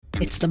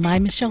It's the My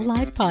Michelle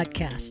Live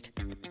podcast.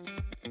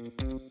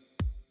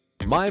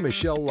 My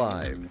Michelle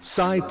Live,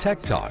 Sci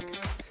Tech Talk,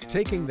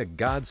 taking the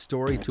God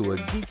story to a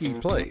geeky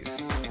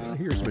place.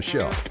 Here's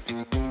Michelle.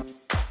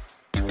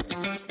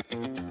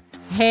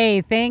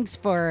 Hey, thanks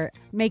for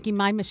making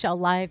My Michelle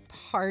Live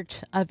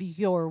part of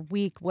your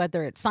week,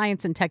 whether it's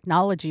science and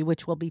technology,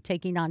 which we'll be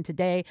taking on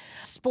today,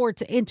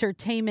 sports,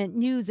 entertainment,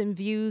 news and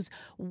views,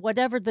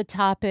 whatever the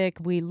topic,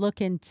 we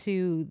look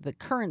into the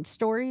current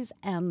stories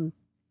and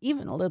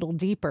even a little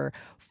deeper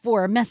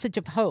for a message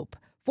of hope,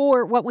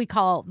 for what we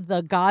call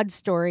the God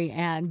story,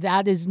 and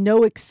that is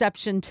no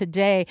exception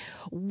today.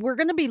 We're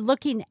going to be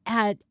looking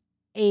at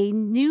a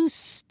new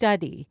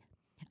study.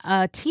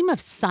 A team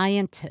of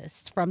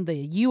scientists from the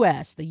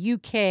US, the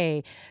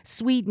UK,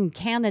 Sweden,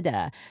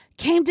 Canada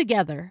came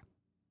together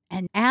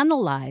and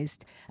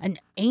analyzed an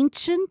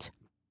ancient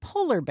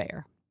polar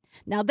bear.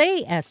 Now,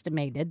 they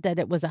estimated that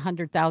it was a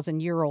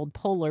 100,000-year-old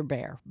polar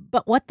bear,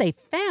 but what they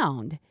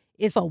found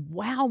is a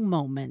wow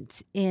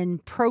moment in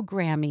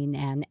programming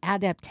and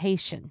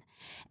adaptation.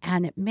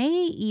 And it may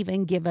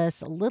even give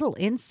us a little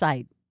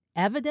insight,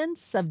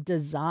 evidence of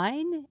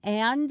design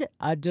and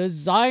a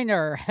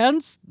designer,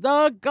 hence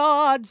the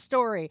God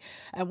story.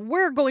 And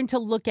we're going to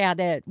look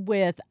at it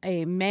with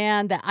a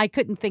man that I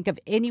couldn't think of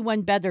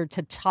anyone better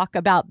to talk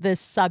about this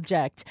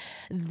subject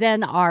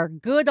than our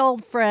good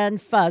old friend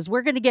Fuzz.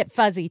 We're going to get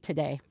fuzzy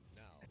today.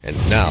 And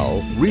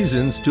now,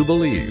 Reasons to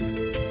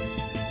Believe.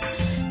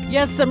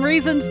 Yes, some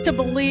reasons to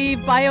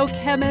believe,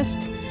 biochemist,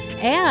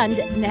 and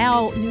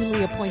now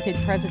newly appointed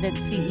president,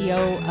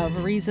 CEO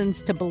of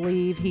Reasons to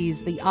Believe.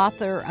 He's the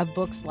author of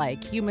books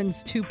like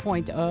Humans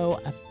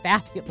 2.0, a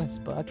fabulous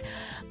book,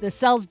 The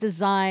Cell's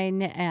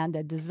Design, and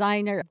a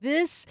designer.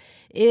 This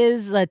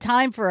is the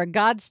time for a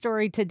God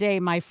story today,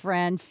 my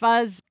friend.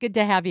 Fuzz, good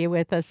to have you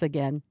with us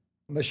again.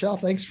 Michelle,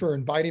 thanks for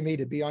inviting me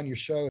to be on your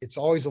show. It's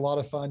always a lot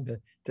of fun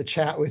to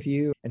chat with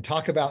you and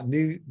talk about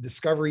new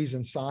discoveries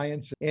in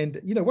science and,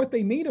 what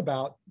they mean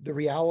about the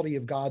reality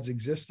of God's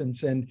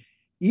existence. And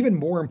even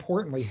more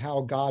importantly,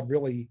 how God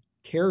really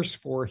cares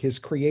for his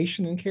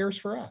creation and cares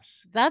for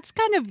us. That's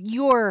kind of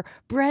your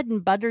bread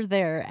and butter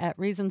there at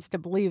Reasons to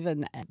Believe.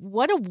 And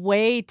what a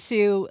way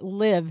to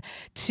live,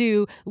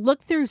 to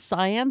look through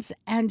science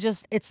and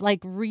just, it's like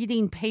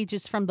reading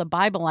pages from the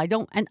Bible. I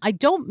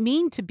don't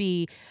mean to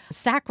be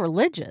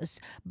sacrilegious,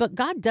 but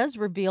God does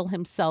reveal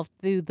himself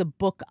through the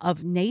book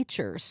of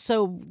nature.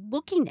 So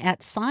looking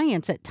at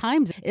science at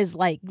times is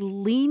like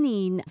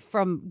leaning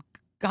from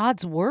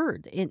God's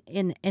word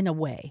in a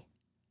way.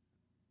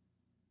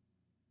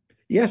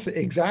 Yes,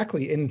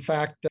 exactly. In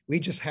fact, we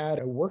just had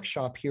a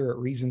workshop here at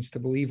Reasons to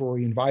Believe where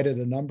we invited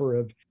a number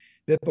of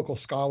biblical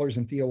scholars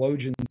and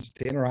theologians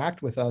to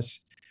interact with us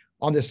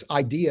on this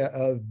idea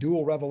of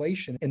dual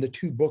revelation in the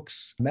two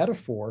books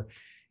metaphor.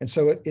 And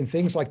so in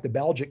things like the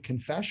Belgic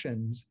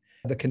Confessions,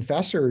 the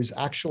confessors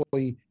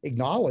actually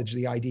acknowledge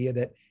the idea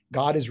that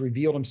God has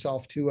revealed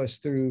himself to us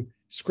through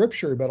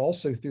scripture, but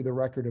also through the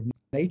record of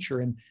nature.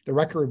 And the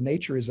record of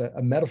nature is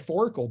a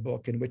metaphorical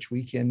book in which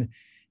we can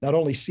not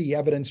only see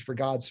evidence for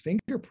God's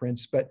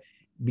fingerprints, but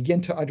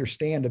begin to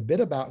understand a bit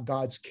about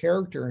God's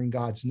character and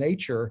God's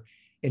nature,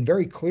 and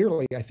very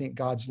clearly, I think,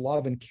 God's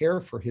love and care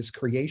for his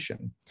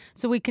creation.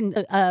 So we can,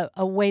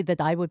 a way that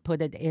I would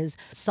put it is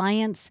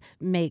science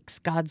makes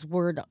God's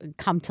word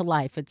come to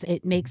life.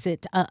 It makes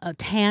it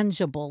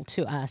tangible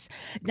to us.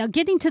 Now,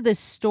 getting to this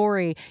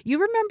story,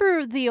 you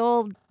remember the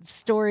old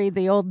story,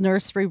 the old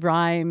nursery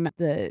rhyme,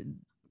 the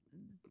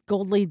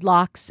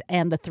Goldilocks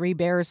and the Three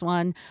Bears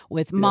one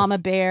with Mama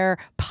Bear,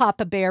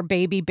 Papa Bear,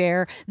 Baby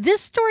Bear.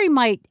 This story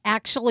might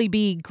actually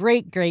be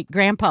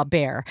Great-Great-Grandpa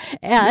Bear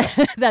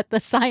that the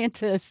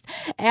scientists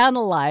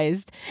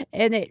analyzed,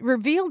 and it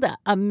revealed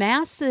a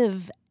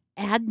massive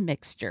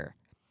admixture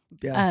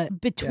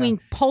between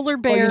polar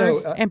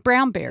bears and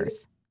brown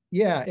bears.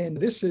 Yeah, and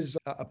this is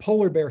a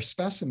polar bear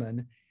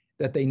specimen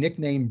that they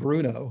nicknamed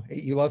Bruno.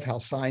 You love how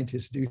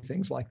scientists do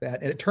things like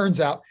that. And it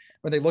turns out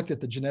when they looked at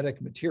the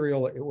genetic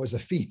material, it was a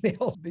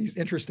female. These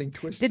interesting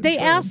twists. Did they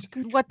ask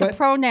what the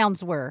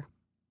pronouns were?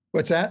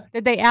 What's that?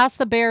 Did they ask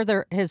the bear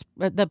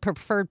the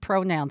preferred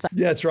pronouns?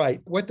 Yeah, that's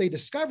right. What they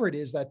discovered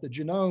is that the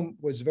genome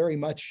was very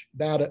much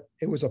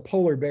it was a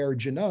polar bear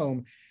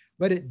genome,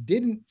 but it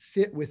didn't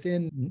fit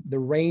within the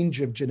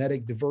range of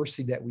genetic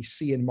diversity that we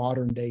see in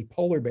modern day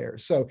polar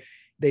bears. So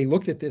they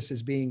looked at this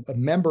as being a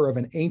member of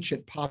an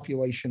ancient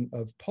population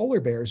of polar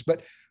bears.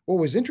 But what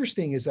was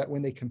interesting is that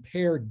when they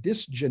compared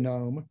this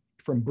genome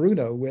from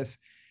Bruno with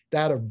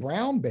that of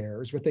brown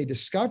bears, what they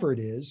discovered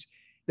is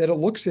that it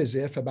looks as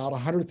if about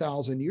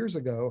 100,000 years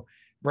ago,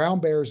 brown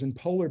bears and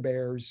polar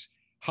bears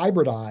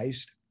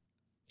hybridized.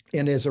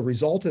 And as a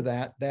result of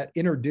that, that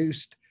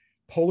introduced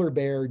polar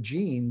bear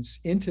genes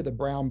into the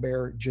brown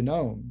bear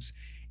genomes.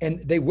 And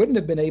they wouldn't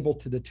have been able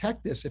to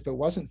detect this if it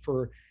wasn't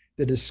for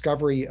the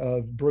discovery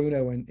of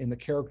Bruno and the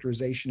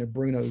characterization of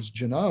Bruno's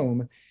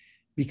genome,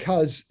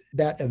 because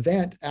that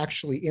event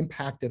actually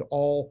impacted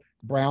all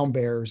brown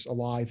bears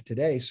alive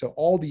today. So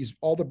all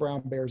the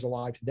brown bears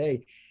alive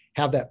today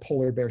have that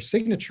polar bear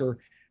signature,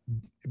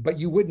 But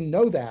you wouldn't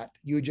know that.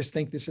 You would just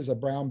think this is a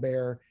brown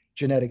bear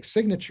genetic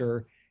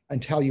signature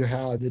until you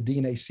have the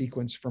DNA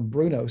sequence from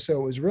Bruno.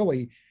 So it was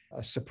really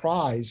a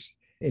surprise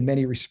in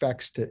many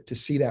respects to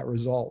see that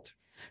result.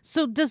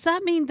 So does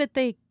that mean that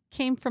they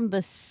came from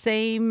the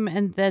same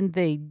and then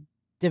they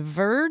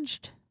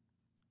diverged?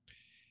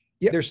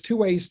 Yeah, there's two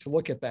ways to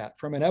look at that.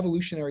 From an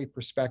evolutionary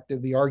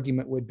perspective, the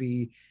argument would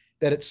be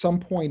that at some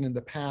point in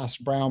the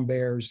past, brown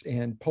bears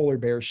and polar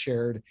bears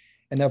shared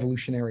an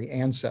evolutionary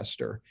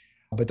ancestor,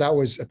 but that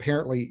was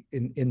apparently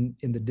in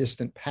the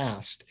distant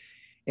past.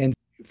 And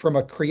from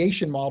a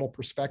creation model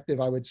perspective,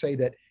 I would say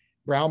that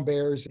brown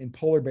bears and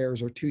polar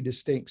bears are two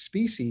distinct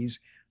species,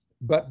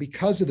 but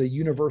because of the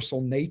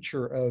universal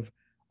nature of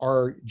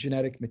our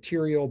genetic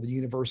material, the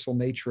universal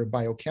nature of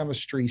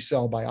biochemistry,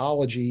 cell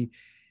biology,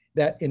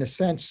 that in a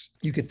sense,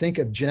 you could think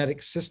of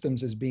genetic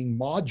systems as being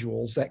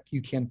modules that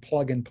you can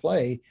plug and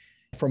play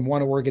from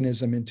one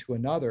organism into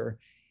another.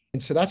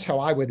 And so that's how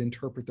I would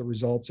interpret the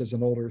results as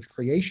an old Earth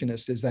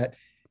creationist, is that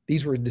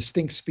these were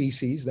distinct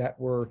species that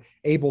were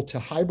able to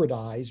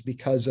hybridize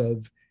because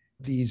of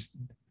these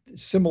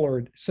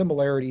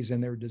similarities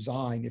in their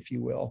design, if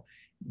you will,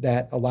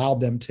 that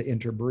allowed them to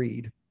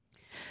interbreed.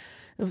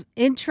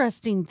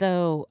 Interesting,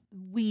 though,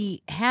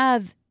 we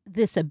have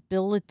this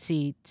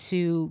ability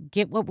to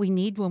get what we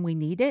need when we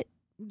need it,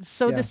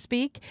 so to Yeah.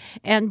 speak.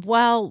 And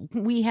while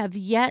we have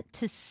yet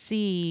to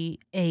see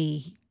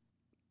a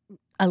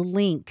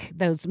link,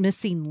 those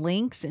missing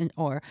links and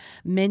or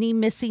many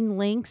missing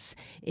links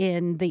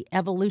in the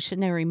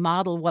evolutionary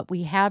model, what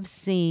we have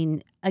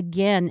seen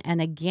again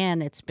and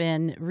again, it's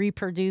been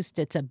reproduced,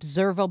 it's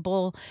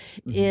observable,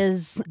 Mhm.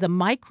 is the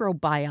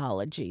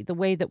microbiology, the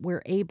way that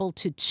we're able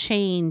to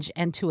change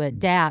and to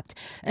adapt.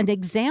 An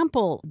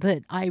example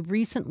that I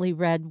recently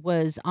read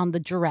was on the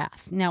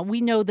giraffe. Now,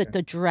 we know that Yeah.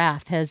 the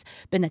giraffe has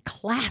been a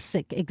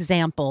classic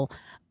example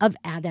of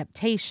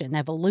adaptation, Mhm.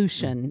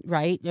 evolution,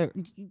 right? Or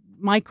Right.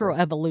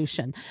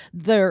 microevolution.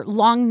 Their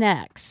long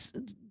necks,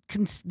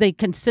 they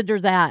consider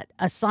that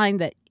a sign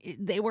that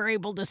they were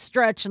able to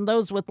stretch, and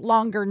those with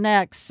longer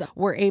necks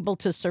were able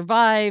to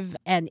survive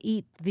and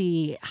eat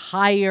the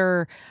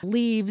higher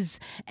leaves.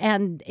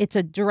 And it's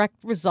a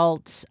direct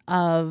result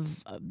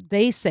of,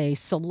 they say,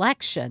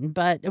 selection.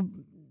 But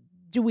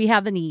do we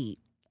have any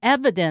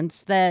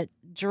evidence that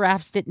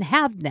giraffes didn't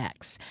have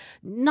necks?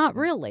 Not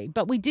really,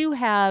 but we do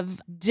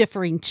have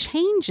differing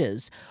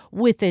changes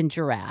within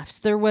giraffes.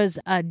 There was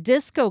a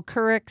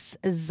Discocurex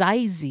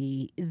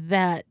zizi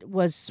that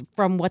was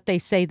from what they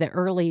say the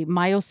early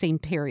Miocene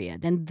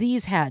period, and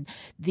these had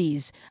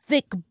these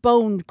thick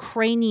boned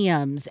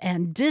craniums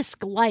and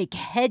disc-like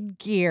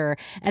headgear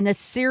and a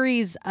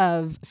series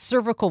of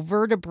cervical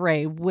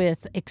vertebrae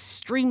with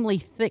extremely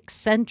thick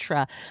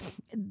centra,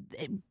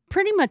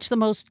 pretty much the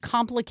most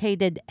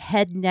complicated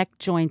head neck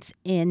joints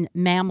in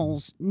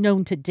mammals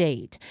known to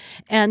date.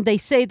 And they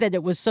say that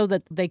it was so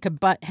that they could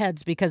butt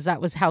heads because that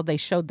was how they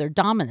showed their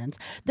dominance.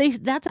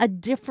 That's a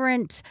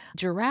different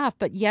giraffe,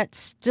 but yet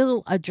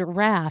still a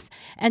giraffe.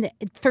 And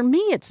for me,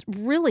 it's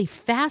really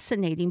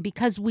fascinating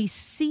because we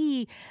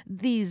see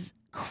these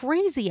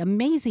crazy,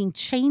 amazing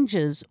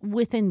changes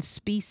within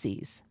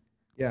species.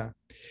 Yeah.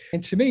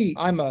 And to me,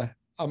 I'm an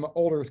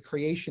old Earth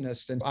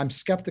creationist, and I'm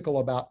skeptical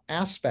about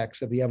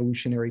aspects of the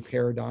evolutionary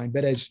paradigm.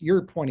 But as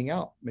you're pointing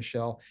out,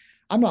 Michelle,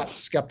 I'm not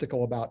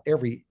skeptical about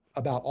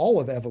all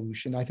of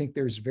evolution. I think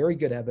there's very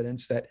good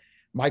evidence that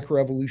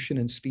microevolution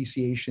and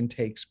speciation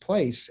takes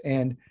place.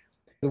 And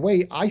the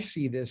way I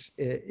see this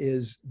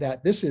is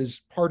that this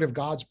is part of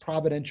God's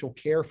providential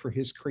care for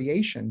his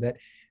creation, that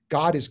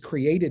God has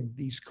created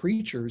these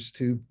creatures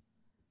to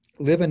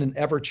live in an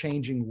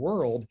ever-changing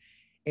world,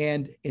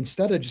 and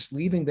instead of just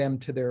leaving them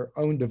to their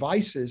own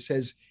devices,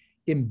 has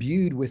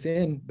imbued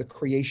within the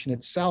creation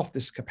itself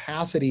this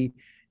capacity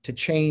to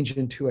change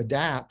and to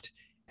adapt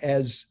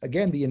as,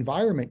 again, the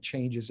environment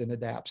changes and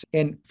adapts.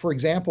 And for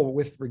example,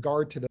 with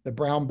regard to the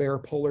brown bear,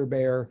 polar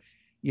bear,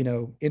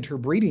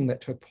 interbreeding that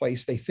took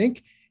place, they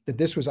think that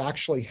this was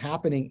actually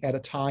happening at a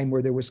time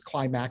where there was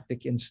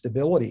climactic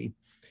instability,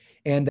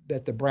 and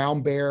that the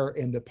brown bear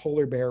and the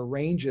polar bear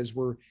ranges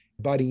were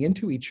butting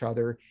into each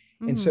other.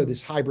 And so Mm.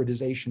 this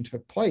hybridization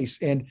took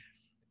place. And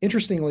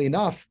interestingly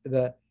enough,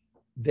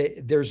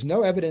 there's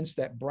no evidence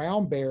that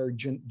brown bear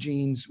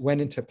genes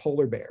went into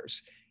polar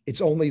bears.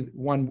 It's only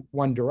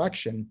one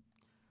direction.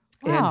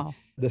 And Wow.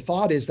 the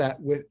thought is that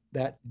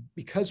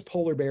because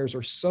polar bears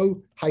are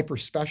so hyper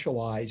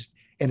specialized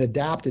and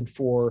adapted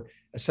for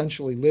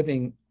essentially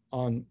living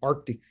on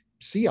Arctic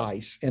sea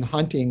ice and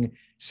hunting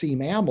sea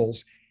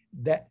mammals,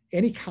 that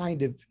any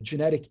kind of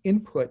genetic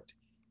input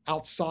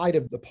outside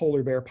of the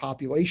polar bear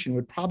population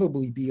would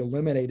probably be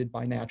eliminated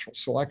by natural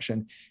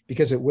selection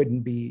because it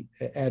wouldn't be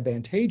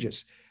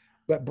advantageous.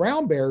 But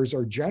brown bears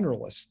are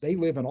generalists. They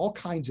live in all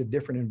kinds of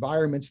different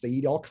environments. They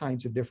eat all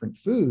kinds of different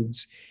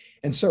foods.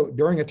 And so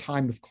during a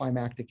time of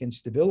climactic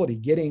instability,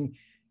 getting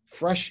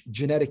fresh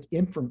genetic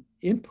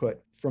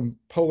input from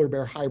polar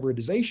bear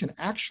hybridization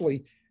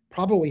actually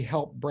probably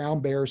helped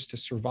brown bears to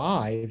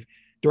survive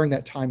during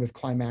that time of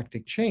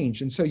climactic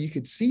change. And so you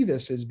could see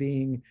this as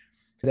being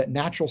that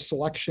natural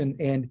selection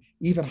and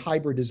even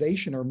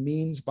hybridization are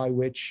means by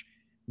which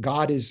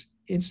God has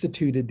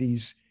instituted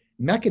these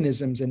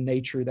mechanisms in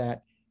nature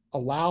that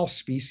allow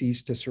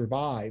species to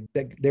survive,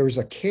 that there's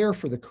a care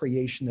for the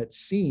creation that's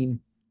seen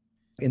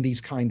in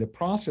these kind of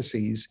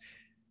processes.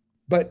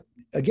 But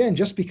again,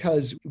 just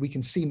because we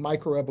can see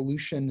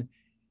microevolution,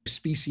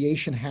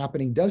 speciation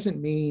happening doesn't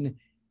mean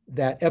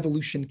that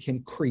evolution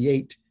can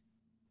create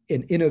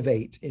and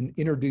innovate and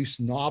introduce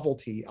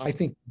novelty. I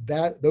think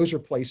that those are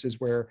places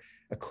where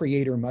a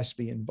creator must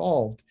be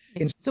involved.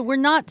 And So we're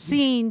not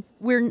seeing,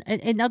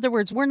 in other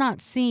words, we're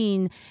not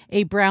seeing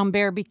a brown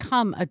bear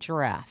become a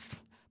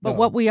giraffe. But No.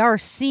 what we are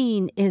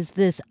seeing is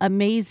this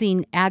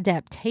amazing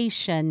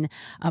adaptation,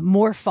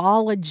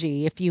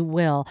 morphology, if you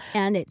will.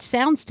 And it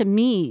sounds to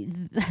me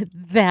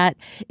that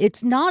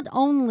it's not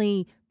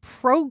only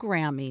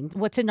programming,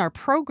 what's in our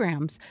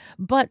programs,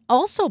 but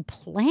also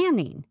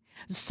planning.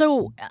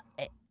 So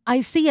I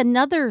see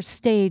another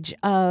stage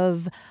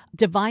of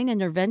divine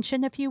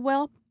intervention, if you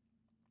will.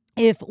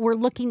 If we're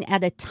looking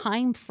at a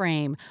time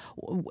frame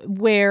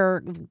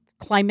where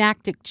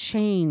climactic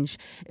change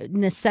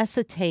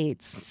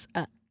necessitates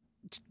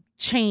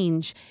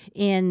change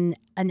in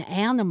an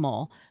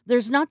animal,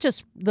 there's not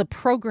just the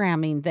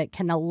programming that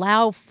can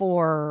allow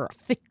for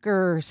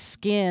thicker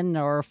skin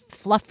or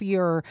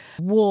fluffier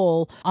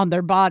wool on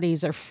their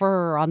bodies or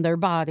fur on their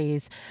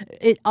bodies.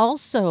 It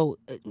also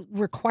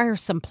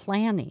requires some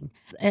planning,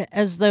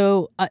 as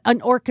though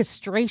an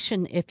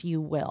orchestration, if you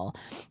will.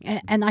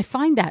 And I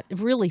find that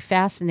really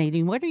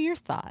fascinating. What are your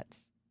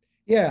thoughts?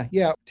 Yeah.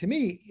 To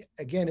me,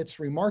 again, it's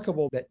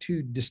remarkable that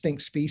two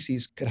distinct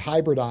species could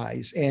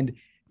hybridize. And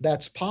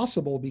that's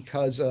possible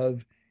because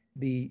of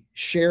the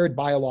shared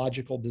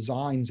biological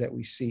designs that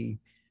we see.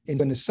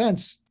 And in a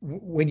sense,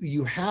 when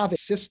you have a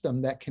system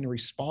that can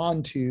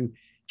respond to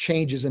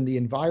changes in the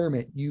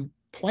environment, you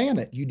plan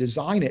it, you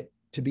design it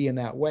to be in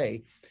that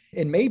way.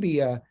 And maybe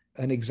an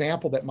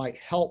example that might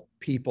help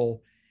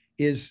people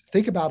is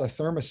think about a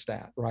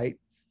thermostat, right?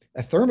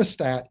 A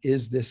thermostat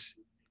is this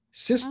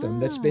system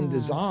that's been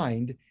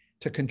designed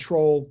to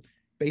control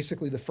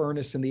basically the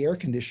furnace and the air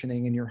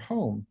conditioning in your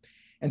home.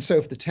 And so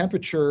if the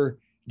temperature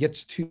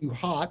gets too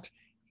hot,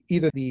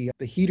 either the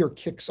heater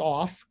kicks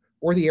off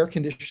or the air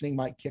conditioning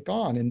might kick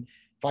on. And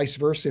vice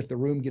versa, if the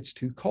room gets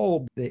too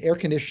cold, the air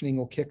conditioning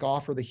will kick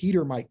off or the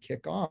heater might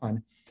kick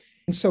on.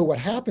 And so what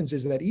happens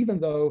is that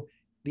even though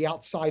the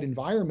outside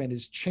environment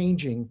is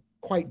changing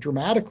quite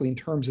dramatically in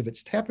terms of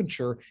its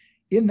temperature,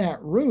 in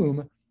that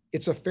room,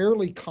 it's a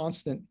fairly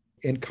constant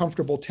and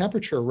comfortable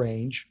temperature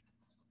range,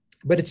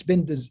 but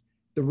the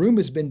room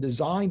has been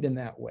designed in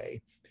that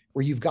way,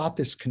 where you've got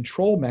this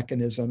control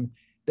mechanism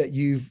that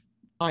you've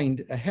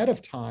designed ahead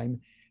of time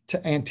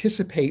to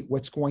anticipate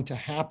what's going to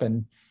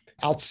happen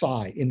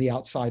outside in the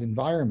outside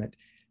environment.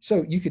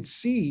 So you could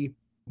see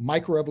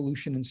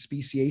microevolution and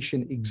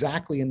speciation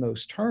exactly in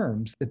those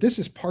terms, that this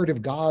is part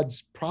of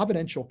God's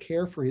providential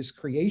care for his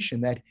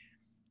creation,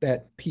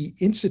 that he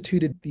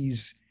instituted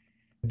these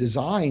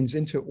designs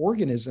into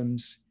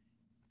organisms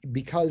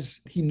because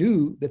he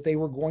knew that they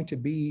were going to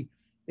be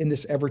in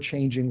this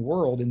ever-changing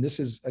world. And this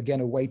is,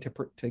 again, a way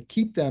to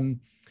keep them,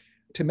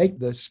 to make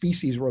the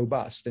species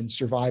robust and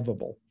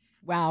survivable.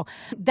 Wow.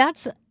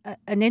 That's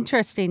an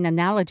interesting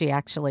analogy,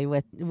 actually,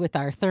 with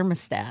our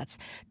thermostats.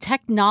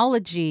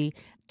 Technology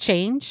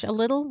change a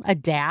little,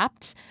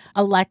 adapt.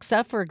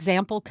 Alexa, for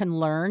example, can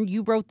learn.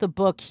 You wrote the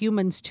book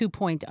Humans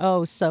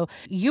 2.0, so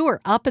you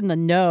are up in the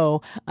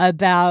know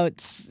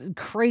about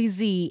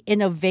crazy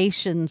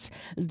innovations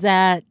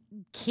that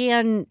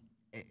can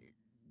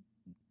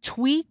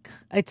tweak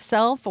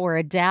itself or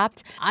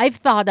adapt. I've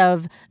thought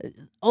of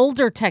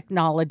older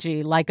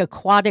technology like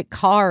aquatic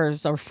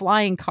cars or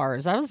flying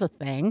cars. That was a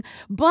thing.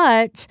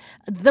 But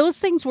those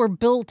things were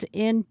built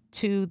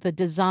into the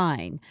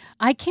design.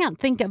 I can't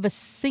think of a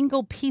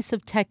single piece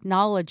of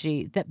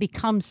technology that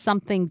becomes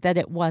something that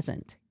it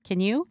wasn't.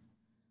 Can you?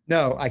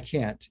 No, I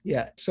can't.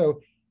 Yeah.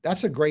 So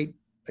that's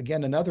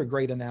another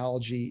great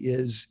analogy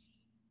is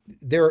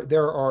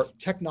there are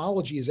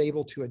technology is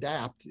able to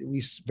adapt, at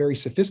least very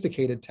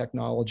sophisticated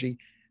technology,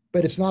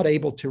 but it's not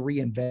able to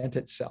reinvent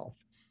itself.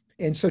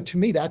 And so to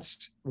me,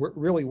 that's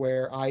really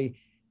where I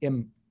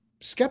am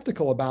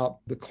skeptical about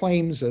the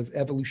claims of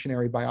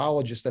evolutionary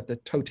biologists that the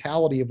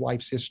totality of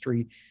life's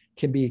history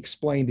can be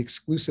explained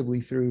exclusively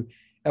through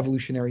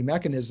evolutionary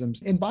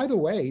mechanisms. And by the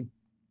way,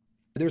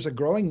 there's a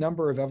growing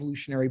number of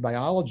evolutionary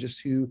biologists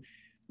who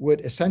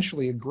would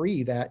essentially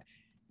agree that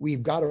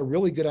we've got a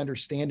really good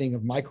understanding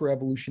of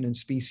microevolution and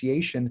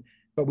speciation,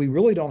 but we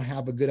really don't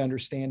have a good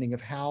understanding of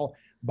how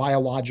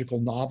biological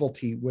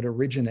novelty would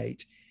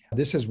originate.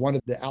 This is one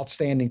of the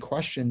outstanding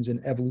questions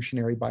in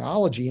evolutionary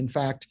biology. In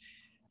fact,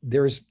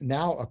 there's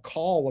now a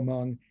call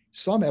among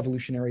some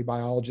evolutionary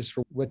biologists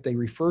for what they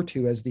refer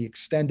to as the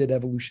extended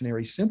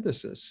evolutionary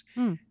synthesis,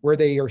 where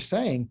they are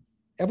saying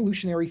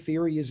evolutionary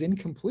theory is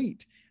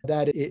incomplete,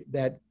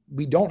 that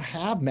we don't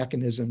have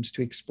mechanisms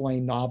to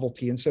explain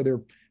novelty. And so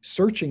they're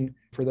searching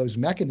for those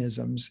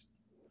mechanisms.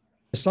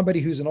 As somebody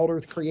who's an old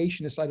earth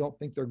creationist, I don't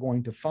think they're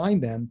going to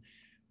find them.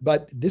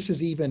 But this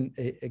is even,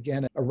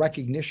 again, a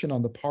recognition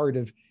on the part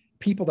of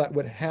people that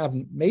would have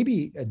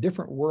maybe a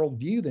different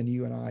worldview than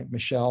you and I,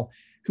 Michelle,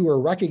 who are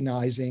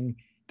recognizing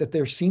that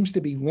there seems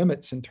to be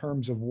limits in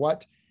terms of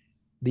what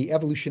the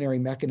evolutionary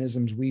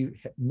mechanisms we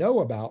know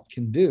about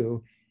can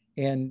do.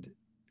 And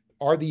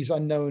are these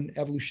unknown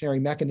evolutionary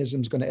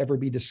mechanisms going to ever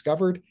be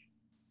discovered?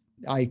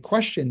 I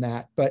question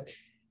that. But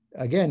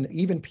again,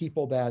 even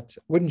people that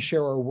wouldn't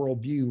share our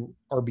worldview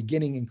are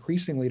beginning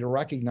increasingly to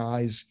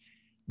recognize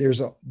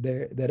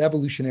that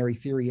evolutionary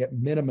theory at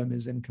minimum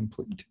is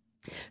incomplete.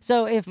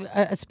 So if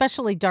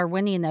especially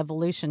Darwinian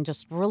evolution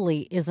just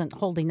really isn't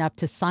holding up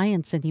to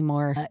science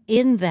anymore,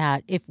 in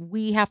that if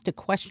we have to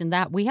question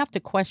that, we have to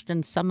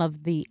question some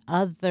of the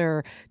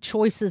other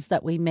choices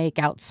that we make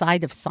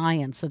outside of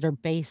science that are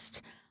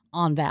based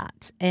on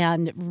that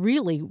and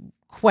really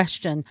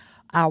question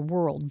our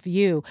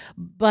worldview.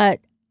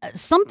 But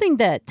something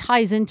that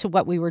ties into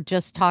what we were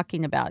just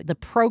talking about, the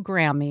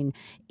programming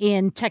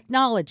in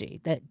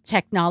technology that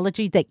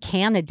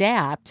can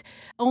adapt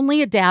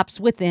only adapts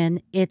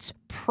within its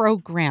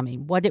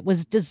programming, what it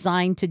was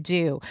designed to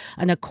do.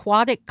 An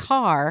aquatic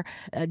car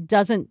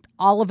doesn't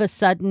all of a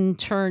sudden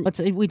turn,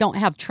 we don't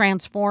have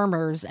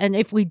transformers. And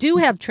if we do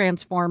have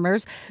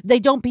transformers, they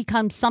don't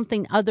become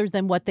something other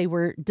than what they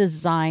were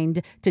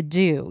designed to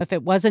do. If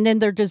it wasn't in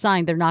their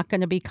design, they're not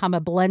going to become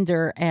a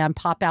blender and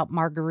pop out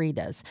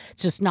margaritas.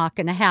 It's just not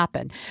going to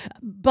happen.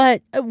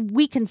 But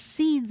we can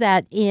see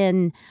that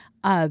in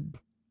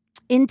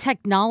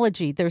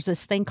technology, there's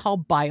this thing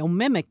called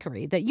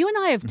biomimicry that you and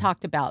I have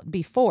talked about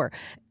before.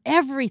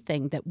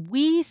 Everything that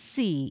we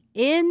see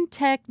in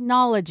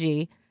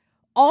technology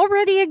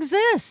already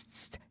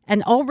exists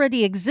and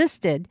already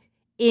existed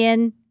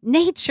in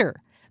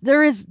nature.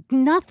 There is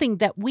nothing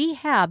that we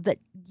have that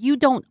you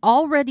don't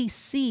already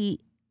see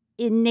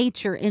in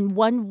nature in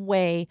one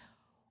way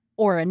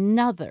or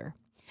another.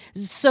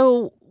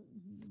 So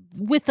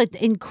with an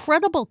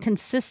incredible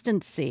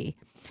consistency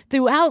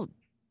throughout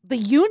the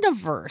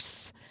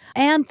universe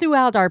and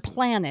throughout our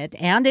planet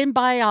and in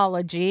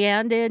biology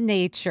and in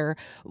nature,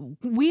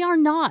 we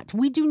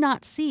do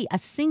not see a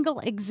single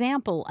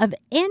example of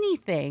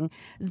anything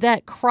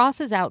that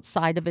crosses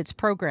outside of its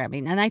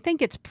programming. And I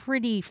think it's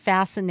pretty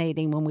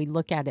fascinating when we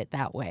look at it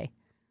that way.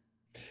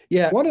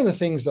 Yeah, one of the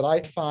things that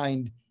I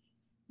find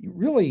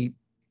really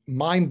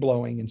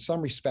mind-blowing in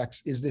some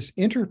respects is this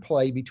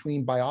interplay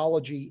between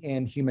biology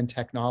and human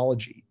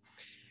technology.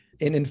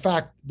 And in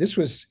fact,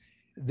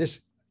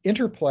 this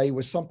interplay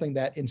was something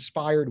that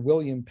inspired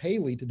William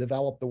Paley to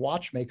develop the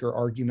watchmaker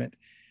argument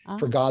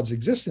for God's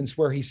existence,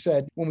 where he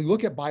said, when we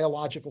look at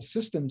biological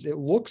systems, it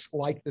looks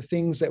like the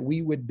things that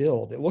we would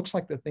build. It looks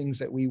like the things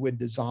that we would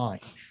design.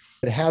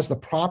 It has the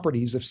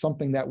properties of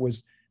something that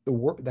was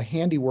the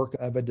handiwork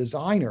of a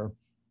designer.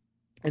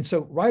 And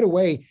so right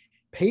away,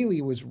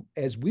 Paley was,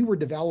 as we were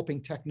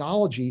developing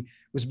technology,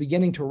 was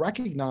beginning to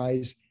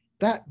recognize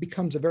that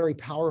becomes a very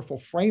powerful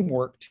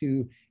framework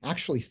to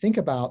actually think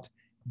about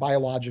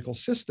biological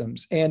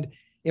systems. And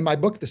in my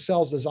book, The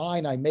Cell's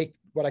Design, I make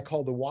what I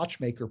call the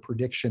watchmaker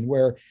prediction,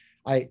 where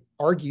I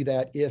argue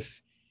that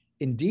if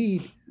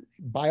indeed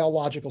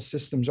biological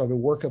systems are the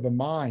work of a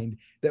mind,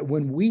 that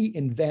when we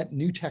invent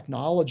new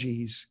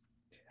technologies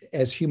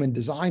as human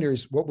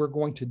designers, what we're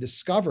going to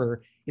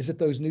discover is that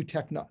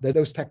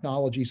those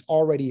technologies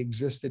already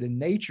existed in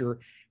nature.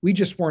 We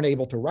just weren't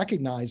able to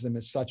recognize them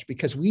as such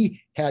because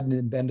we hadn't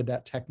invented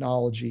that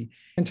technology.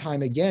 And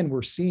time again,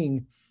 we're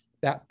seeing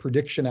that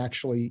prediction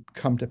actually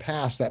come to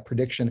pass, that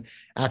prediction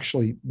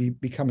actually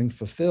becoming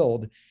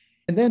fulfilled.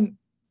 And then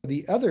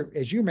the other,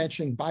 as you're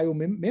mentioning,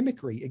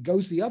 biomimicry, it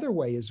goes the other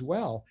way as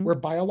well, where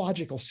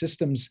biological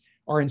systems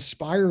are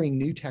inspiring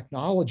new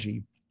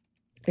technology.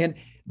 And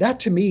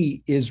that to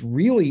me is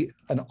really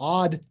an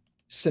odd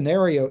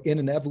scenario in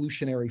an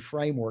evolutionary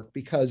framework,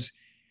 because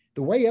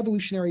the way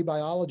evolutionary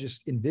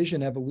biologists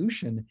envision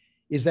evolution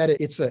is that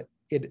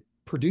it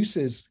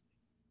produces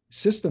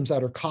systems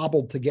that are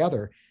cobbled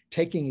together,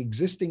 taking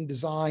existing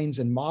designs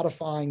and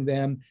modifying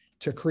them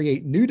to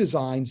create new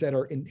designs that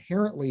are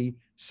inherently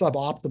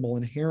suboptimal,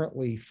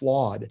 inherently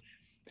flawed.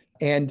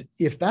 And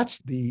if that's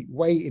the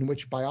way in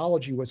which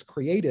biology was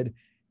created,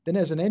 then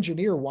as an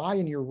engineer, why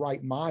in your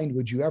right mind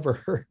would you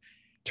ever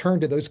turn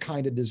to those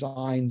kind of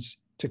designs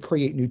to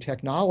create new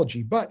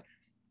technology? But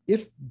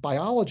if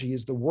biology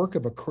is the work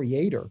of a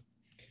creator,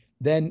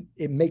 then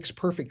it makes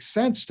perfect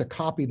sense to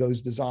copy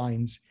those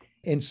designs.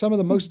 And some of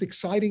the most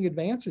exciting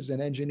advances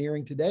in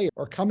engineering today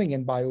are coming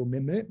in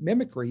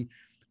biomimicry,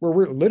 where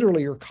we're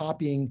literally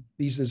copying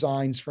these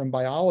designs from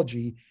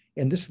biology.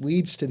 And this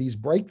leads to these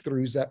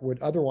breakthroughs that would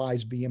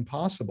otherwise be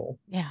impossible.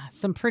 Yeah,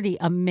 some pretty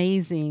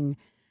amazing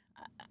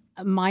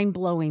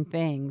mind-blowing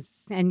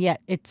things, and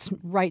yet it's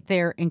right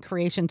there in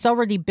creation. It's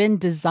already been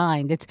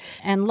designed.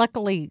 And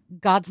luckily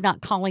God's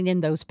not calling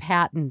in those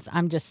patents.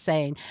 I'm just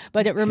saying.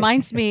 But it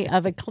reminds me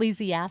of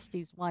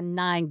Ecclesiastes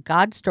 1:9,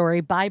 God's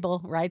story,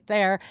 Bible, right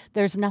there.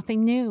 There's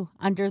nothing new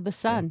under the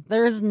sun.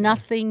 There is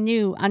nothing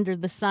new under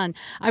the sun.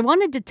 I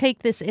wanted to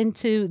take this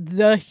into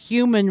the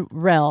human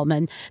realm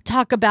and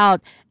talk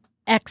about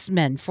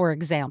X-Men, for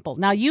example.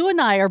 Now, you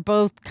and I are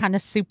both kind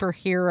of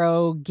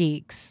superhero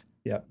geeks.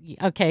 Yeah.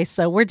 Okay,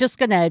 so we're just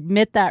going to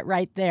admit that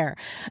right there.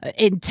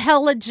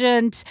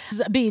 Intelligent,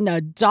 being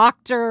a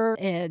doctor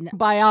in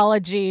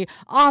biology,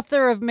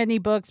 author of many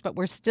books, but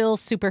we're still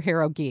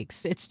superhero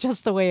geeks. It's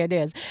just the way it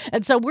is.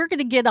 And so we're going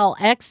to get all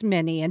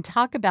X-Men and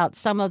talk about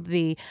some of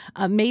the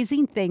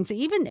amazing things,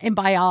 even in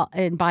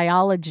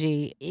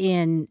biology,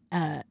 in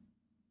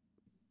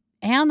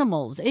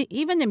animals,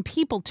 even in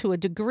people to a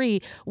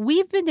degree,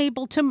 we've been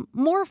able to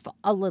morph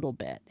a little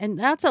bit. And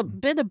that's a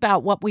bit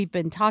about what we've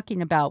been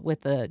talking about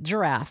with the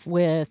giraffe,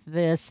 with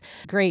this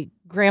great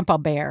grandpa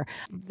bear,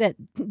 that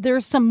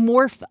there's some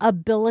morph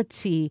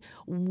ability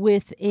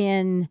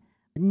within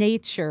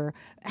nature.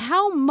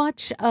 How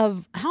much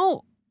can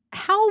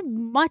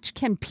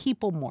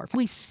people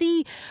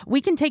morph?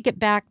 We can take it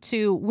back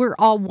to we're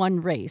all one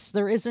race.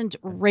 There isn't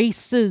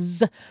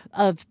races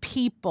of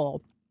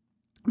people,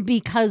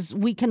 because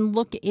we can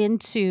look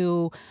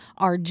into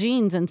our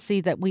genes and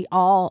see that we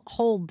all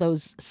hold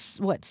those,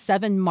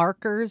 7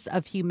 markers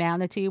of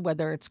humanity,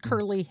 whether it's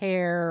curly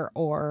hair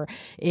or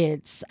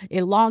it's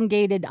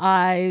elongated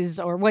eyes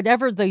or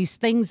whatever these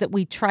things that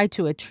we try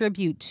to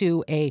attribute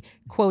to a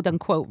quote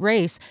unquote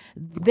race.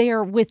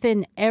 They're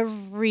within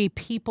every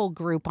people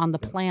group on the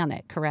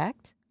planet,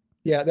 correct?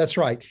 Yeah, that's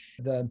right.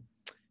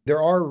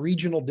 There are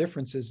regional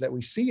differences that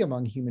we see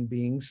among human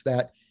beings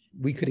that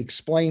we could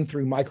explain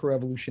through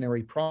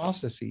microevolutionary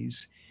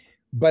processes.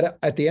 But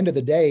at the end of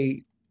the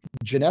day,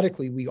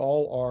 genetically, we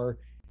all are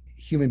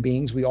human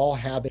beings. We all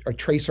have or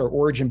trace our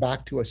origin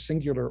back to a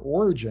singular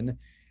origin.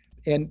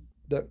 And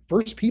the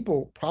first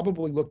people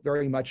probably look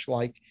very much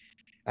like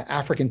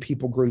African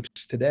people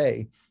groups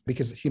today,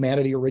 because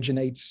humanity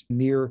originates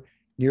near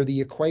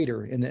the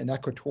equator in an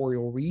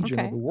equatorial region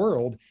of the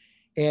world.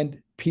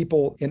 And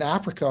people in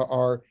Africa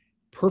are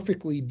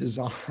perfectly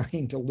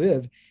designed to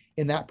live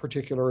in that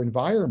particular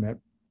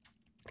environment.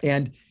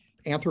 And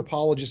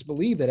anthropologists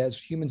believe that as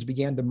humans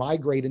began to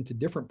migrate into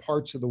different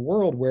parts of the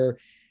world where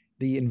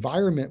the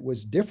environment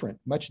was different,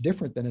 much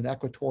different than an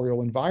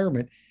equatorial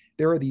environment,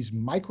 there are these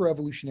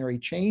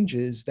microevolutionary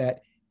changes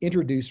that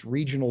introduce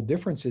regional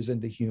differences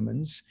into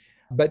humans,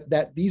 but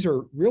that these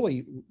are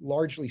really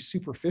largely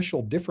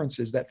superficial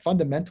differences that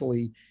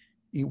fundamentally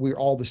we're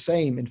all the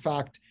same. In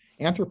fact,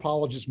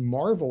 anthropologists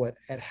marvel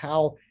at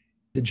how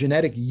the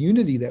genetic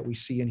unity that we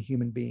see in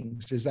human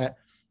beings is that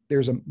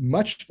there's a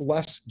much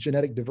less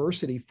genetic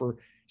diversity for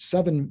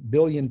 7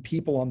 billion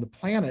people on the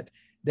planet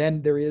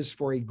than there is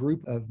for a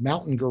group of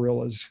mountain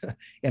gorillas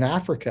in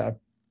Africa.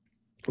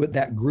 With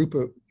that group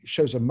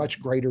shows a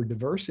much greater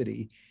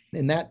diversity.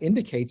 And that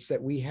indicates that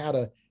we had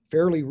a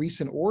fairly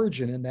recent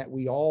origin, and that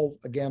we all,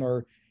 again,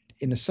 are,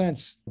 in a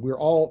sense, we're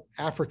all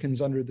Africans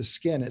under the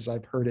skin, as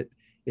I've heard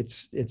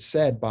it's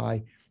said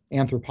by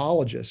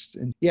anthropologists.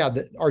 And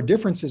our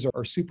differences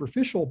are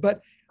superficial,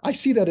 but I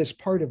see that as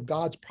part of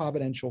God's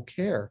providential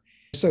care.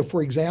 So,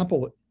 for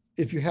example,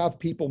 if you have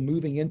people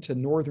moving into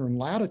northern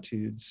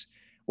latitudes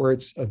where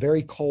it's a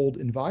very cold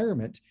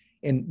environment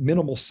and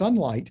minimal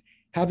sunlight,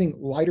 having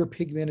lighter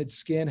pigmented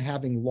skin,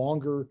 having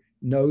longer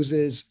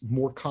noses,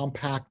 more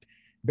compact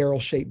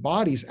barrel-shaped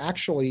bodies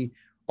actually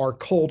are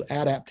cold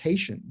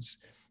adaptations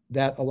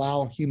that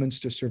allow humans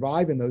to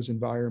survive in those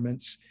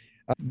environments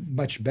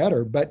much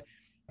better. But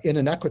in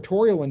an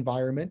equatorial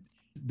environment,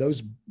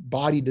 those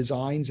body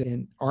designs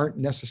aren't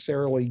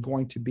necessarily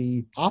going to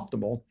be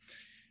optimal.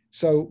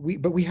 So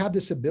we have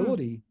this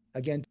ability,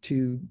 again,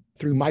 through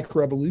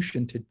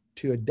microevolution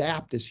to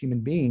adapt as human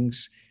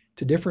beings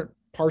to different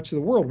parts of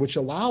the world, which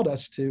allowed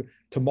us to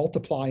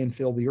multiply and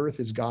fill the earth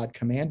as God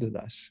commanded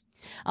us.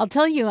 I'll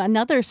tell you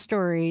another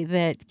story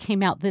that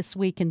came out this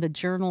week in the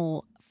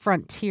journal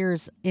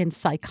Frontiers in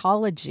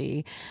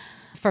Psychology,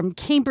 from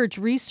Cambridge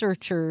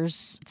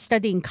researchers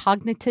studying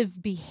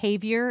cognitive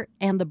behavior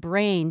and the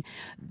brain.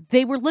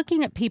 They were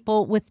looking at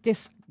people with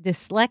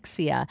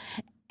dyslexia.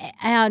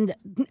 And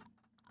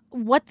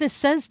what this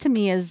says to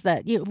me is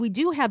that we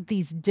do have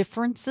these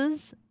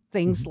differences.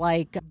 Things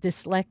like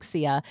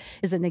dyslexia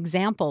is an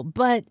example,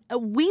 but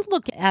we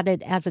look at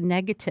it as a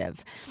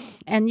negative.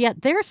 And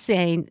yet they're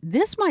saying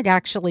this might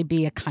actually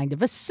be a kind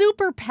of a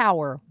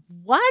superpower.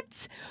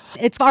 What?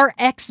 It's our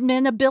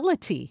X-Men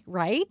ability,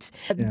 right?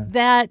 Yeah.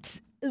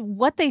 That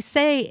what they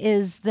say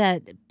is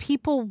that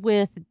people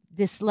with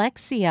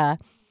dyslexia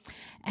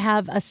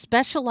have a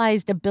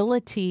specialized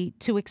ability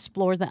to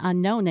explore the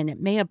unknown, and it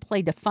may have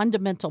played a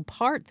fundamental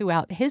part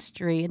throughout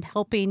history in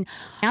helping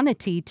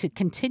humanity to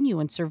continue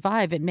and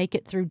survive and make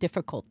it through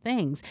difficult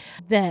things.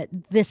 That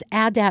this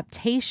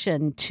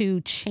adaptation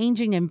to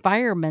changing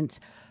environments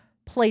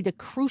played a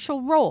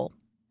crucial role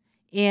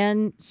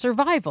in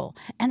survival.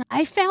 And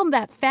I found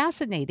that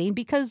fascinating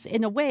because,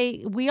 in a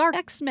way, we are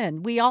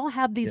X-Men. We all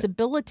have these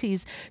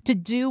abilities to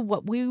do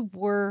what we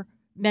were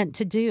meant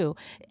to do.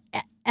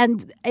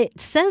 And it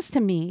says to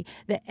me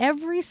that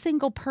every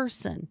single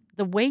person,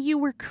 the way you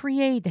were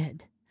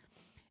created,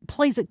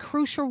 plays a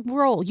crucial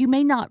role. You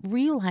may not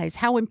realize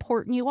how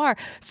important you are.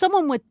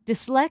 Someone with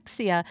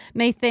dyslexia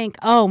may think,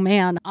 oh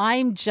man,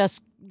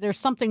 there's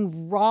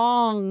something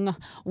wrong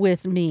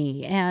with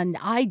me and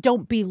I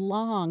don't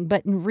belong.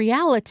 But in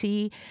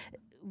reality,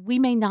 we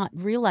may not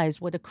realize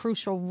what a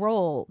crucial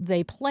role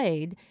they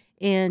played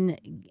in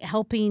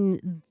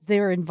helping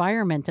their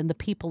environment and the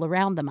people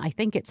around them. I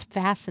think it's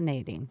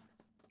fascinating.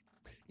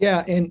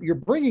 Yeah, and you're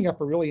bringing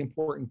up a really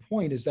important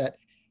point is that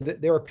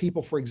there are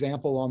people, for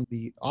example, on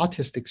the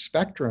autistic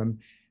spectrum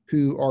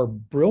who are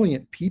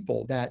brilliant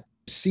people that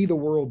see the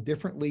world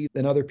differently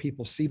than other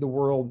people see the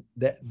world,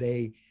 that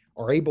they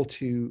are able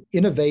to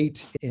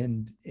innovate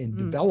and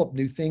develop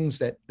new things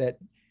that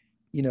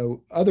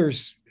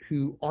others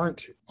who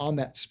aren't on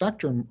that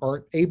spectrum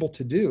aren't able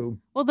to do.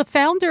 Well, the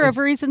founder of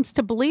Reasons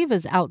to Believe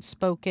is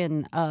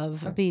outspoken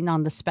of being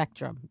on the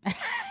spectrum.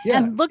 Yeah,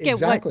 and look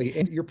exactly. at what...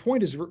 And your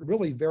point is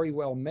really very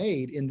well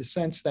made in the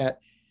sense that,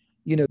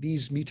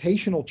 these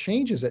mutational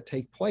changes that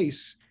take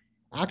place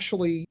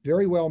actually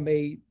very well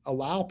may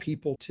allow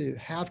people to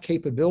have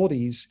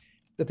capabilities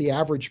that the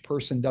average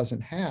person doesn't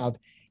have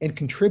and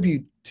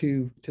contribute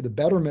to the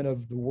betterment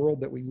of the world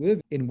that we live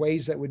in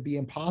ways that would be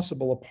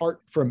impossible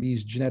apart from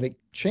these genetic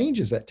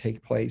changes that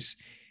take place.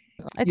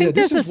 I think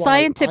there's a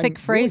scientific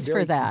phrase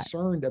for that. I'm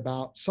concerned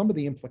about some of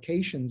the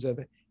implications of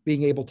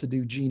being able to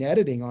do gene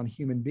editing on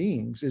human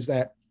beings is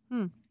that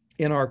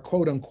in our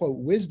quote unquote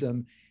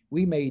wisdom,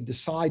 we may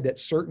decide that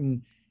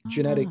certain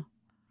genetic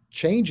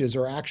changes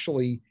are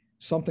actually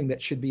something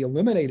that should be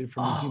eliminated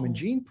from the human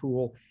gene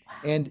pool.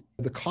 And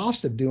the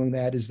cost of doing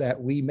that is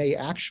that we may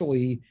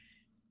actually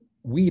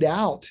weed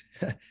out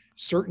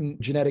certain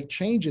genetic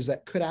changes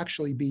that could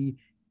actually be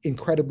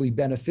incredibly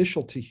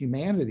beneficial to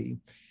humanity.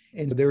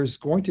 And there's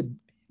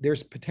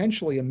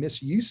potentially a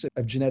misuse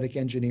of genetic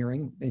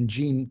engineering and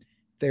gene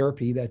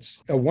therapy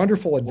that's a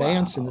wonderful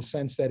advance in the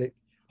sense that it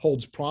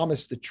holds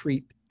promise to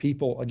treat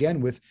people,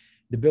 again, with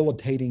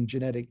debilitating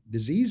genetic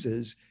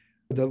diseases.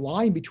 The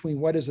line between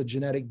what is a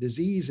genetic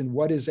disease and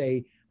what is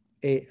a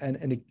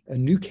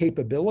new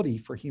capability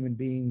for human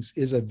beings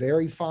is a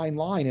very fine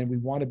line, and we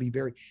want to be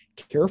very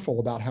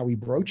careful about how we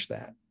broach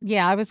that.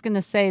 Yeah, I was going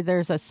to say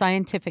there's a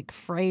scientific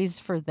phrase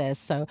for this,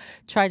 so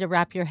try to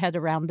wrap your head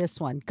around this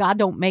one. God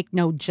don't make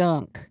no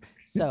junk.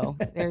 So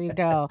there you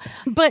go.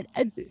 But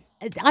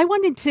I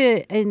wanted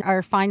to, in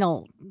our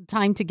final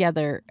time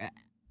together,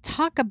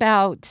 talk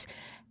about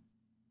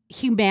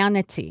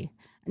humanity.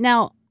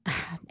 Now,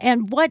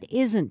 and what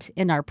isn't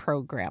in our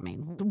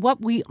programming,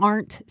 what we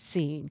aren't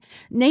seeing.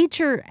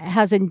 Nature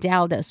has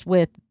endowed us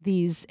with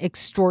these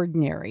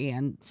extraordinary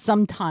and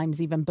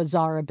sometimes even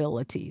bizarre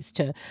abilities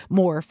to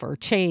morph or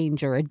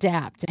change or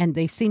adapt, and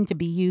they seem to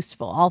be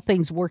useful, all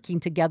things working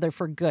together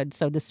for good,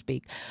 so to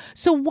speak.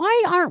 So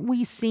why aren't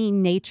we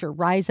seeing nature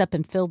rise up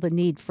and fill the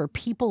need for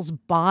people's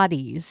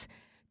bodies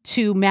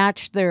to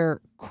match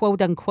their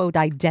quote-unquote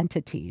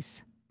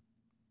identities?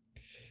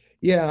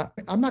 Yeah,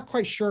 I'm not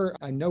quite sure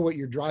I know what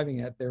you're driving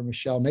at there,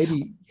 Michelle.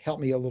 Maybe help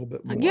me a little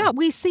bit more. Yeah,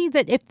 we see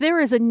that if there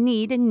is a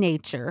need in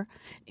nature,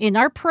 in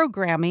our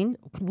programming,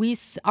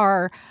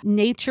 our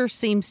nature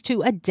seems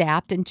to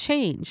adapt and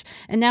change.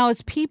 And now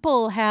as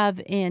people have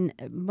in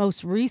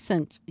most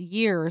recent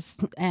years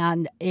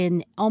and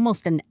in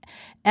almost an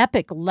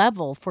epic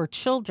level for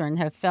children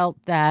have felt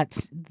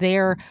that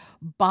their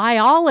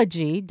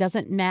biology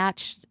doesn't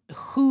match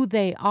who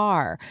they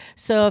are.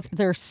 So if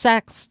their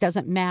sex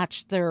doesn't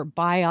match their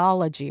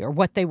biology or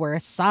what they were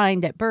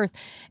assigned at birth.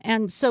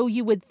 And so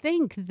you would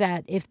think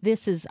that if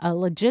this is a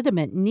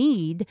legitimate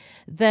need,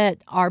 that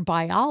our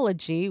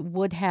biology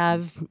would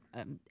have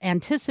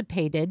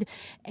anticipated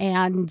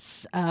and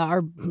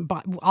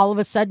all of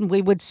a sudden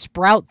we would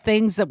sprout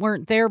things that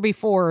weren't there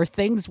before, or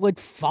things would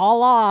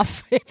fall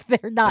off if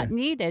they're not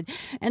needed.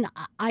 And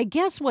I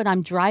guess what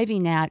I'm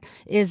driving at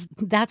is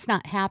that's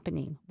not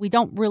happening. We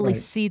don't really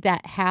see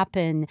that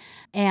happen.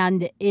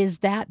 And is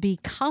that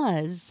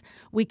because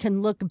we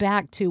can look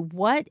back to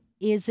what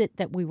is it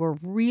that we were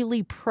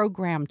really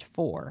programmed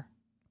for?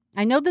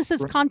 I know this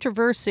is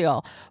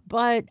controversial,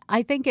 but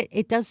I think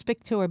it does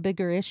speak to a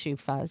bigger issue,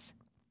 Fuzz.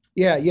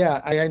 Yeah,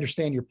 I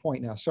understand your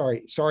point now.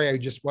 Sorry, I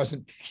just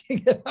wasn't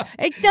picking it up.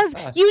 It does.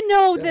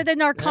 That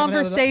in our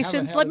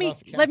conversations, let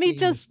me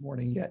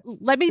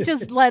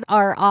just let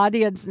our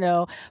audience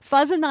know.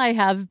 Fuzz and I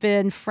have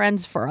been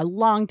friends for a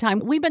long time.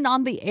 We've been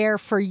on the air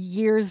for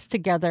years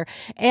together,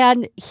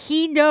 and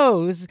he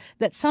knows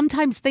that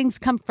sometimes things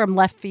come from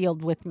left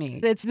field with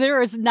me.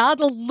 There is not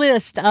a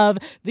list of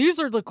these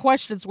are the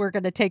questions we're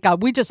going to take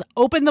on. We just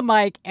open the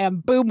mic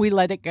and boom, we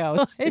let it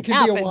go. It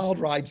can be a wild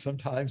ride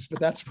sometimes,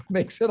 but that's what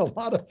makes it a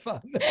lot of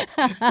fun.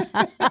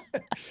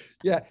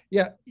 Yeah.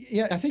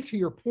 I think to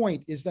your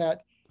point is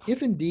that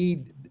if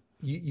indeed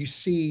you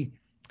see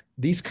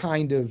these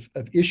kind of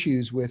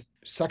issues with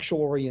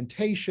sexual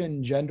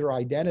orientation, gender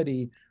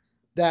identity,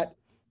 that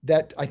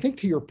I think,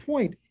 to your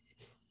point,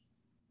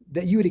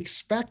 that you would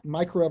expect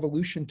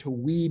microevolution to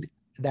weed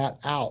that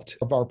out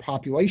of our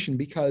population,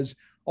 because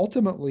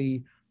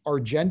ultimately our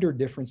gender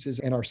differences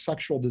and our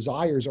sexual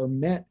desires are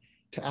meant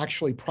to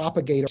actually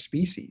propagate our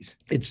species.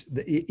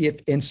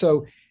 And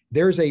so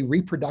there's a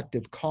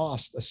reproductive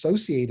cost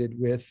associated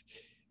with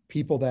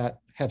people that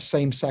have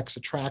same-sex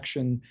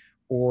attraction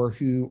or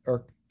who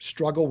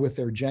struggle with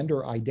their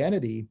gender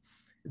identity.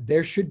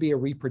 There should be a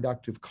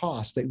reproductive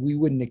cost that we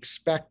wouldn't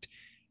expect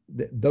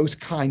those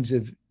kinds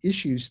of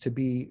issues to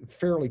be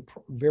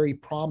very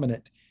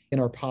prominent in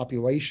our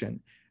population.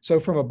 So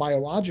from a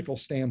biological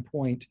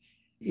standpoint,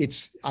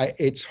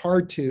 it's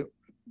hard to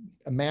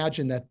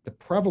imagine that the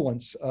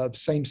prevalence of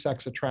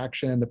same-sex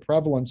attraction and the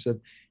prevalence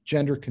of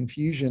gender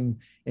confusion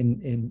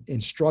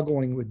in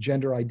struggling with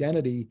gender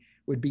identity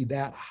would be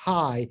that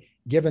high,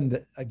 given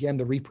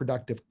the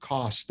reproductive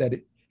costs that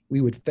we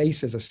would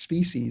face as a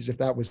species if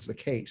that was the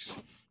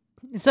case.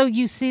 So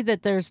you see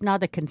that there's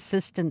not a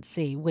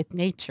consistency with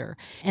nature.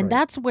 And Right.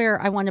 That's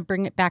where I want to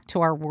bring it back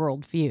to our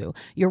worldview.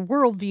 Your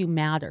worldview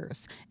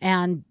matters.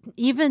 And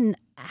even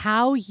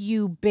how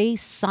you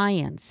base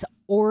science,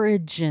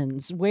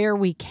 origins, where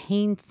we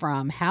came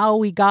from, how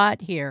we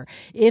got here,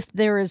 if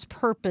there is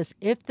purpose,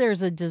 if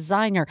there's a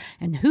designer,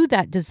 and who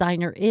that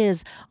designer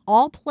is,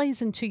 all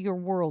plays into your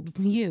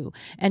worldview.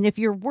 And if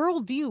your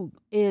worldview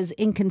is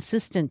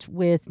inconsistent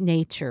with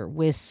nature,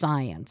 with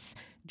science,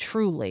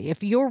 truly,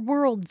 if your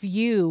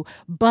worldview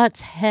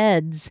butts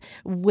heads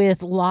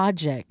with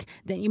logic,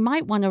 then you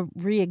might want to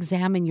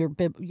re-examine your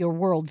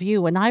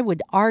worldview. And I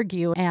would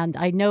argue, and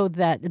I know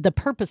that the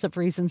purpose of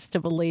Reasons to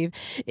Believe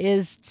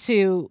is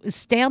to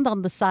stand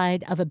on the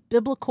side of a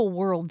biblical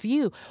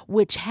worldview,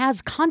 which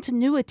has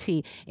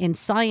continuity in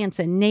science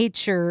and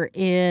nature,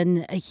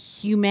 in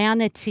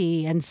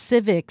humanity and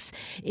civics,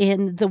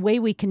 in the way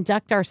we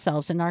conduct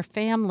ourselves, in our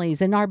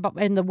families, in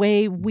the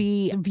way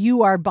we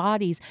view our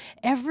bodies.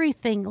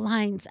 Everything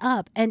lines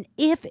up. And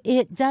if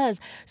it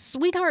does,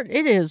 sweetheart,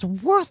 it is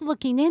worth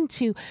looking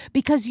into,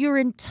 because your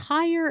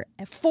entire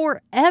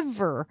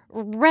forever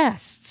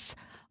rests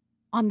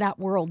on that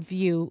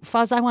worldview.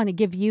 Fuzz, I want to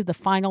give you the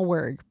final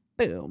word.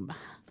 Boom.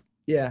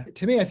 Yeah,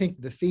 to me, I think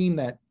the theme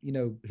that,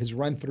 has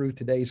run through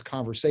today's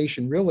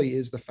conversation really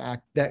is the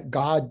fact that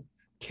God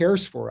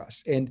cares for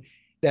us and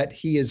that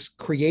he has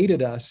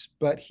created us,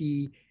 but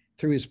he,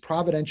 through his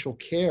providential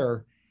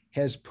care,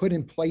 has put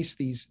in place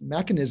these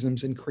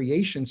mechanisms in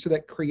creation so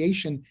that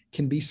creation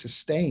can be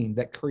sustained,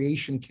 that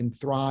creation can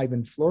thrive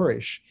and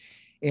flourish.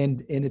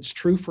 And it's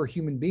true for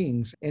human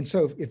beings. And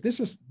so if this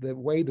is the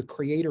way the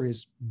Creator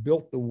has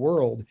built the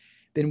world,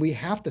 then we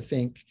have to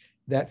think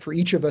that for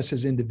each of us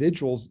as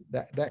individuals,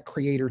 that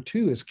Creator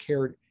too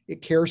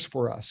cares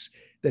for us,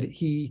 that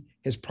he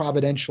has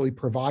providentially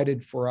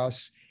provided for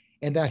us,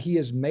 and that he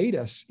has made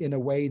us in a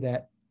way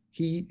that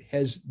he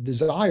has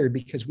desired,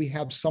 because we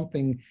have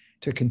something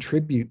to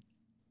contribute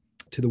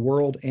to the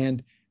world,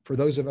 and for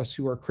those of us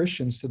who are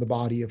Christians, to the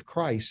body of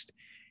Christ.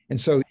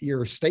 And so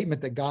your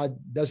statement that God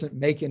doesn't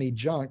make any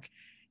junk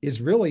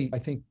is really, I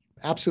think,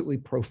 absolutely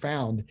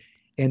profound,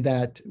 and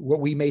that what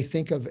we may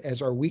think of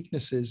as our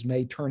weaknesses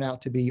may turn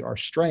out to be our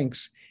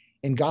strengths,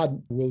 and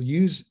God will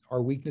use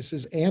our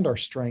weaknesses and our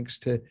strengths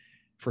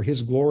for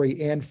his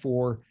glory and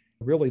for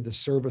really the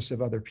service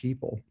of other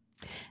people.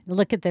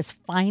 Look at this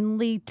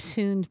finely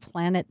tuned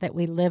planet that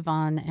we live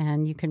on,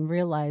 and you can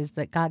realize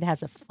that God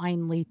has a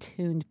finely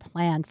tuned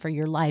plan for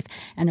your life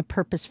and a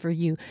purpose for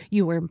you.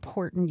 You are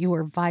important, you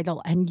are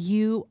vital, and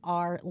you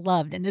are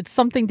loved. And it's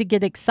something to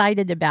get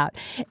excited about.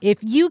 If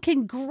you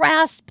can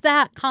grasp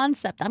that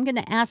concept, I'm going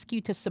to ask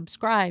you to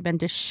subscribe and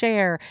to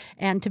share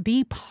and to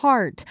be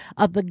part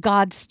of the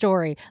God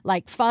story,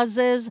 like Fuzz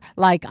is,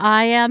 like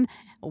I am.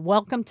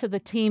 Welcome to the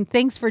team.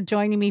 Thanks for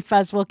joining me,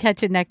 Fuzz. We'll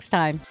catch you next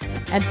time.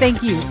 And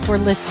thank you for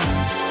listening.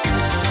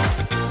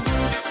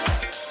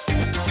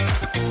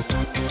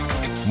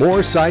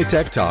 More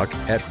SciTech Talk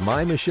at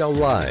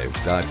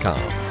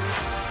mymichellelive.com.